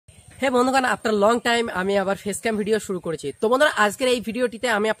হে বন্ধুগণ, after long time আমি আবার ফেস ক্যাম ভিডিও শুরু করেছি। তো বন্ধুরা, আজকের এই ভিডিওটিতে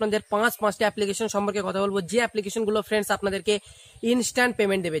আমি আপনাদের পাঁচটা অ্যাপ্লিকেশন সম্পর্কে কথা বলবো, যে অ্যাপ্লিকেশন গুলো ফ্রেন্ডস আপনাদেরকে ইনস্ট্যান্ট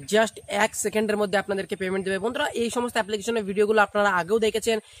পেমেন্ট দেবে, জাস্ট 1 সেকেন্ডের মধ্যে আপনাদেরকে পেমেন্ট দেবে। বন্ধুরা, এই সমস্ত অ্যাপ্লিকেশনের ভিডিওগুলো আপনারা আগেও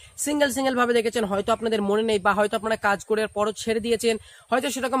দেখেছেন, সিঙ্গেল ভাবে দেখেছেন, হয়তো আপনাদের মনে নেই বা হয়তো আপনারা কাজ করে পরও ছেড়ে দিয়েছেন, হয়তো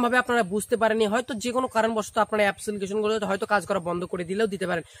সেরকম ভাবে আপনারা বুঝতে পারেননি, হয়তো যে কোনো কারণবশত আপনারা অ্যাপ্লিকেশনগুলো হয়তো কাজ করা বন্ধ করে দিলেও দিতে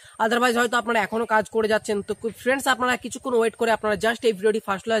পারেন, আদারওয়াইজ হয়তো আপনারা এখনো কাজ করে যাচ্ছেন। তো ফ্রেন্ডস, আপনারা কিছুক্ষণ ওয়েট করে আপনারা জাস্ট এই ভিডিওটি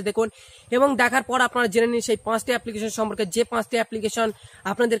ফার্স্ট ক্লাস দেখুন এবং দেখার পর আপনারা জেনে নিন সেই 5টি অ্যাপ্লিকেশন সম্পর্কে, যে 5টি অ্যাপ্লিকেশন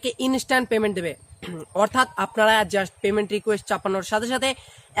আপনাদেরকে ইনস্ট্যান্ট পেমেন্ট দেবে। অর্থাৎ আপনারা জাস্ট পেমেন্ট রিকোয়েস্ট চাপানোর সাথে সাথে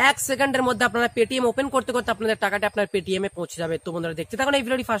 1 সেকেন্ডের মধ্যে আপনারা পেটিএম ওপেন করতে করতে আপনাদের টাকাটা আপনার পেটিএম এ পৌঁছে যাবে। তো বন্ধুরা, দেখতে থাকুন এই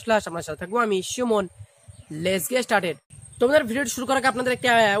ভিডিওটি ফার্স্ট ক্লাস, আপনার সাথে থাকবো আমি সুমন। Let's get started. তোমাদের ভিডিওটি শুরু করার আগে আপনাদের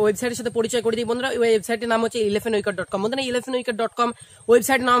একটা ওয়েবসাইটের সাথে পরিচয় করে দিই বন্ধুরা। ওই ওয়েবসাইটের নাম হচ্ছে 11wicket.com। বন্ধুরা, 11wicket.com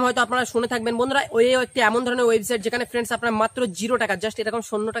ওয়েবসাইট নাম হয়তো আপনারা শুনে থাকবেন। বন্ধুরা, ওই একটি এমন ধরনের ওয়েবসাইট যেখানে ফ্রেন্ডস আপনারা মাত্র 0 টাকা, জাস্ট এরকম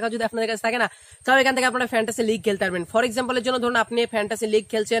 0 টাকা যদি আপনাদের কাছে থাকে না, তাহলে এখান থেকে আপনারা ফ্যান্টাসি লিগ খেলতে পারবেন। ফর এক্সাম্পলের জন্য ধরুন আপনি ফ্যান্টাসি লিগ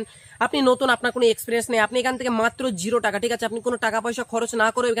খেলছেন, আপনি নতুন, আপনার কোনো এক্সপিরিয়েন্স নেই, আপনি এখান থেকে মাত্র 0 টাকা, ঠিক আছে, আপনি কোনো টাকা পয়সা খরচ না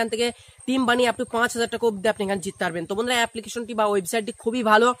করে এখান থেকে টিম বানিয়ে আপনি 5000 টাকা অব্দি আপনি এখানে জিততে পারবেন। তো বন্ধুরা, অ্যাপ্লিকেশনটি বা ওয়েবসাইটটি খুবই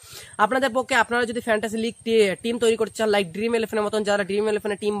ভালো আপনাদের পক্ষে। আপনারা যদি ফ্যান্টাসি লিগ টিম তৈরি করতে চান, লাইক ড্রিম 11 মতন, যারা ড্রিম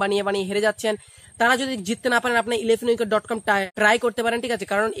 11 টিম বানিয়ে হেরে যাচ্ছেন, তারা যদি জিততে না পারেন, আপনি 11wicket.com ট্রাই করতে পারেন, ঠিক আছে,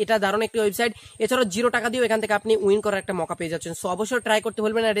 কারণ এটা দারুণ একটি ওয়েবসাইট। এছাড়াও 0 টাকা দিয়েও এখান থেকে আপনি উইন করার একটা মৌকা পেয়ে যাচ্ছেন। সো অবশ্যই ট্রাই করতে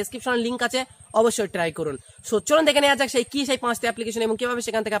ভুলবেন না, ডেসক্রিপশনে লিংক আছে, অবশ্যই ট্রাই করুন। সো চলুন দেখে নেওয়া যাক সেই 5টি অ্যাপ্লিকেশন এবং কিভাবে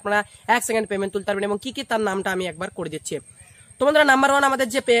সেখান থেকে আপনারা 1 সেকেন্ড পেমেন্ট তুলতে পারবেন এবং কি তার নামটা আমি একবার করে দিচ্ছি। তো বন্ধুরা, নাম্বার 1 আমাদের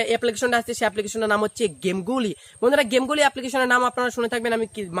যে অ্যাপ্লিকেশনটা আছে, সেই অ্যাপ্লিকেশনের নাম হচ্ছে গেমগুলি। বন্ধুরা, গেমগুলি অ্যাপ্লিকেশনের নাম আপনারা শুনে থাকবেন। আমি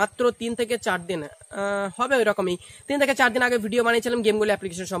মাত্র 3 থেকে 4 দিন হবে ওই রকমই 3 থেকে 4 দিন আগে ভিডিও বানিয়েছিলাম গেমগুলি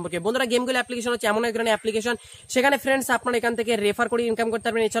অ্যাপ্লিকেশন সম্পর্কে। বন্ধুরা, গেমগুলি অ্যাপ্লিকেশন হচ্ছে এমন এক ধরনের অ্যাপ্লিকেশন, সেখানে ফ্রেন্ডস আপনারা এখান থেকে রেফার করে ইনকাম করতে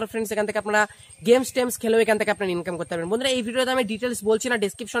পারবেন। এছাড়াও ফ্রেন্ডস এখান থেকে আপনারা গেমস খেলেও এখান থেকে আপনারা ইনকাম করতে পারবেন। বন্ধুরা, এই ভিডিওতে আমি ডিটেলস বলছি না,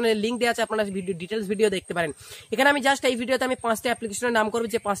 ডেসক্রিপশনে লিংক দেওয়া আছে, আপনারা ডিটেলস ভিডিও দেখতে পারেন। এখানে আমি জাস্ট এই ভিডিওতে আমি 5টা অ্যাপ্লিকেশনের নাম করবো,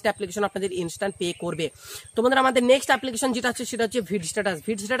 যে 5টা অ্যাপ্লিকেশন আপনাদের ইনস্ট্যান্ট পে করবে। তো বন্ধুরা, আমাদের নেক্সট অ্যাপ্লিকেশন যেটা আছে সেটা হচ্ছে ভিড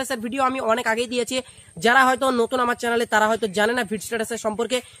স্ট্যাটাসের ভিডিও আমি অনেক আগেই দিয়েছি। যারা হয়তো নতুন আমার চ্যানেলে, তারা হয়তো জানে না ভিড স্ট্যাটাসের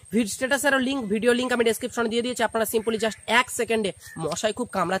সম্পর্কে। ভিড স্ট্যাটাসের ভিডিও লিংক আমি ডেসক্রিপশনে দিয়ে দিয়েছি। আপনারা সিম্পলি জাস্ট 1 সেকেন্ডে, মশাই খুব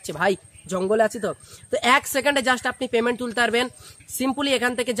কামড়াচ্ছে ভাই, জঙ্গলে আছি তো 1 সেকেন্ডে জাস্ট আপনি পেমেন্ট তুলতে পারবেন। সিম্পলি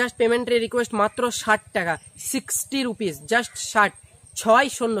এখান থেকে জাস্ট পেমেন্টের রিকোয়েস্ট মাত্র 60 টাকা, 60 রুপিস, জাস্ট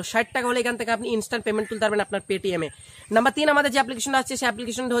 60 টাকা হলে এখান থেকে আপনি ইনস্ট্যান্ট পেমেন্ট তুলতে পারবেন আপনার পেটিএম এ। নাম্বার 3 আমাদের যে অ্যাপ্লিকেশনটা আছে, সেই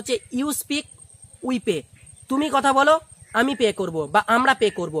অ্যাপ্লিকেশনটা হচ্ছে ইউ স্পিক উই পে। তুমি কথা বলো, আমি পে করব বা আমরা পে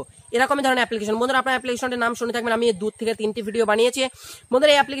করব, এরকমই ধরনের অ্যাপ্লিকেশন। বন্ধুরা, আপনার অ্যাপ্লিকেশনের নাম শুনে থাকবেন, আমি 2 থেকে 3টি ভিডিও বানিয়েছি।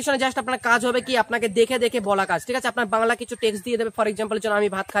 বন্ধুরা, এই অ্যাপ্লিকেশনে জাস্ট আপনার কাজ হবে কি, আপনাকে দেখে বলা কাজ, ঠিক আছে। আপনার বাংলা কিছু টেক্সট দিয়ে দেবে। ফর এক্সাম্পল জন্য আমি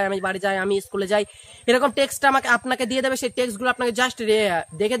ভাত খাই, আমি বাড়ি যাই, আমি স্কুলে যাই, এরকম টেক্সট আপনাকে দিয়ে দেবে। সেই টেক্সটগুলো আপনাকে জাস্ট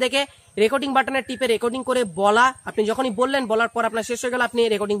দেখে রেকর্ডিং বাটনে টিপে রেকর্ডিং করে বলা। আপনি যখনই বললেন, বলার পর আপনার শেষ হয়ে গেল, আপনি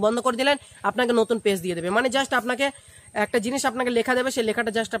রেকর্ডিং বন্ধ করে দিলেন, আপনাকে নতুন পেজ দিয়ে দেবে। মানে জাস্ট আপনাকে একটা জিনিস আপনাকে লেখা দেবে, সেই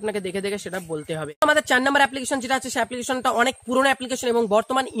লেখাটা জাস্ট আপনাকে দেখে সেটা বলতে হবে। আমাদের 4 নম্বর অ্যাপ্লিকেশন যেটা আছে, সেই অ্যাপ্লিকেশনটা অনেক পুরনো অ্যাপ্লিকেশন এবং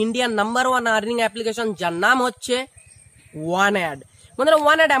বর্তমান ইন্ডিয়ান নাম্বার 1 আর্নিং অ্যাপ্লিকেশন, যার নাম হচ্ছে ওয়ান অ্যাড। বন্ধুরা,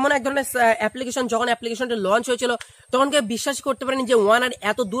 ওয়ান অ্যাড এমন এক ধরনের অ্যাপ্লিকেশন, যখন অ্যাপ্লিকেশনটা লঞ্চ হয়েছিল তখন কেউ বিশ্বাস করতে পারেনি যে ওয়ান অ্যাড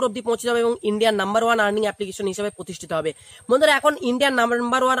এত দূর অব্দি পৌঁছে যাবে এবং ইন্ডিয়ান নাম্বার 1 আর্নিং অ্যাপ্লিকেশন হিসেবে প্রতিষ্ঠিত হবে। বন্ধুরা, এখন ইন্ডিয়ান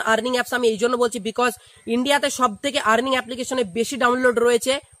নাম্বার 1 আর্নিং অ্যাপস আমি এই জন্য বলছি, বিকজ ইন্ডিয়াতে সব থেকে আর্নিং অ্যাপ্লিকেশনে বেশি ডাউনলোড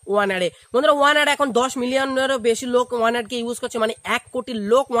রয়েছে ওয়ান অ্যাডে। বন্ধুরা, ওয়ান অ্যাড এখন 10 মিলিয়নেরও বেশি লোক ওয়ান অ্যাডকে ইউজ করছে, মানে 1 কোটি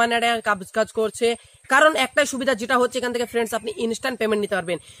লোক ওয়ান অ্যাডে কাজ করছে। কারণ একটাই সুবিধা, যেটা হচ্ছে এখান থেকে ফ্রেন্ডস আপনি ইনস্ট্যান্ট পেমেন্ট নিতে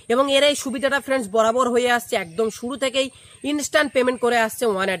পারবেন এবং এর এই সুবিধাটা ফ্রেন্ডস বরাবর হয়ে আসছে, একদম শুরু থেকেই ইনস্ট্যান্ট পেমেন্ট করে আসছে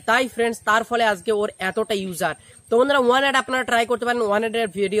ওয়ান অ্যাড। তাই ফ্রেন্ডস, তার ফলে আজকে ওর এতটা ইউজার। তো বন্ধুরা, ওয়ান অ্যাড আপনারা ট্রাই করতে পারেন। ওয়ান অ্যাডের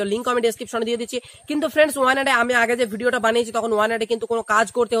ভিডিও লিংক আমি ডেসক্রিপশনে দিয়ে দিচ্ছি। কিন্তু ফ্রেন্ডস, ওয়ান অ্যাডে আমি আগে যে ভিডিওটা বানিয়েছি, তখন ওয়ান অ্যাডে কিন্তু কোনো কাজ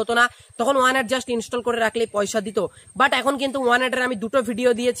করতে হতো না, তখন ওয়ান অ্যাড জাস্ট ইনস্টল করে রাখলে পয়সা দিত। বাট এখন কিন্তু ওয়ান অ্যাডের আমি 2টো ভিডিও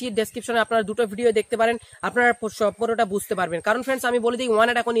দিয়েছি ডেসক্রিপশনে, আপনারা 2টো ভিডিও দেখতে পারেন, আপনারা পুরোটা বুঝতে পারবেন। কারণ ফ্রেন্ডস, আমি বলে দিই, ওয়ান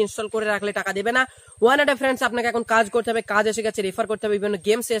অ্যাড এখন ইনস্টল করে রাখলে টাকা দেবে না। ওয়ান অ্যাডে ফ্রেন্ডস আপনাকে এখন কাজ করতে হবে, কাজ এসে গেছে, রেফার করতে হবে, বিভিন্ন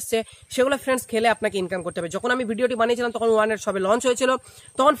গেমস এসছে, সেগুলো ফ্রেন্ডস খেলে আপনাকে ইনকাম করতে হবে। যখন আমি ভিডিওটি বানিয়েছিলাম তখন ওয়ান অ্যাড সবে লঞ্চ হয়েছিল,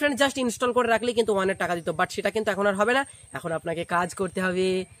 তখন ফ্রেন্ডস জাস্ট ইনস্টল করে রাখলেই কিন্তু ওয়ান অ্যাড টাকা দিত। বাট সেটা কিন্তু এখন আর হবে না, এখন আপনাকে কাজ করতে হবে,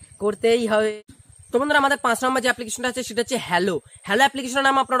 করতেই হবে। তো বন্ধুরা, আমাদের 5 নম্বর যে অ্যাপ্লিকেশনটা আছে সেটা হচ্ছে হ্যালো অ্যাপ্লিকেশনের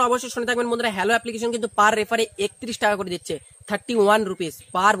নাম আপনারা অবশ্যই শুনে থাকবেন। বন্ধুরা, হ্যালো অ্যাপ্লিকেশন কিন্তু পার রেফারে 31 টাকা করে দিচ্ছে, 31 রুপিস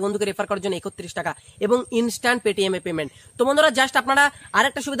পার বন্ধুকে রেফার করার জন্য 31 টাকা এবং ইনস্ট্যান্ট পেটিএম এ পেমেন্ট। তো বন্ধুরা, জাস্ট আপনারা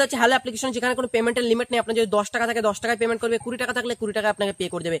আরেকটা সুবিধা হচ্ছে হ্যালো অ্যাপ্লিকেশন, যেখানে কোনো পেমেন্টের লিমিট নেই। আপনার যদি 10 টাকা থাকে 10 টাকায় পেমেন্ট করবে, 20 টাকা থাকলে 20 টাকা আপনাকে পে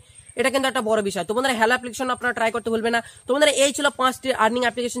করে দেবে। এটা কিন্তু একটা বড় বিষয়। তো বন্ধুরা, হ্যালো অ্যাপ্লিকেশন আপনারা ট্রাই করতে ভুলবেন না। তো বন্ধুরা, এই ছিল 5টি আর্নিং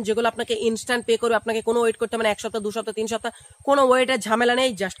অ্যাপ্লিকেশন, যেগুলো আপনাকে ইনস্ট্যান্ট পে করবে। আপনাকে কোনো ওয়েট করতে হবে না, 1 সপ্তাহ 2 সপ্তাহ 3 সপ্তাহ কোনো ওয়েটের ঝামেলা নেই।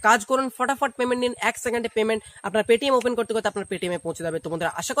 জাস্ট কাজ করুন, ফটাফট পেমেন্ট নিন, 1 সেকেন্ডে পেমেন্ট আপনার পেটিএম ওপেন করতে আপনার পেটিএম এ পৌঁছে যাবে। তো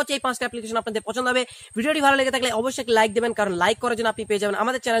বন্ধুরা, আশা করছি এই 5টা অ্যাপ্লিকেশন আপনাদের পছন্দ হবে। ভিডিওটি ভালো লেগে থাকলে অবশ্যই লাইক দেবেন, কারণ বাটন লাইক করার জন্য আপনি পেয়ে যাবেন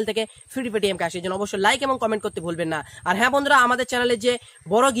আমাদের চ্যানেল থেকে ফ্রি পেটিএম ক্যাশ। এই জন্য অবশ্যই লাইক এবং কমেন্ট করতে ভুলবেন না। আর হ্যাঁ বন্ধুরা, আমাদের চ্যানেলে যে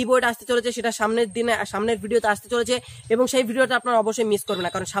বড় গিভওয়েটা আসতে চলেছে সেটা সামনের ভিডিওতে আসতে চলেছে এবং সেই ভিডিওটা আপনারা অবশ্যই মিস করবেন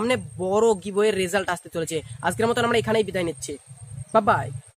না, কারণ সামনে বড় গিভওয়ের রেজাল্ট আসতে চলেছে। আজকের মতন আমরা এখানেই বিদায় নিচ্ছি। Bye bye.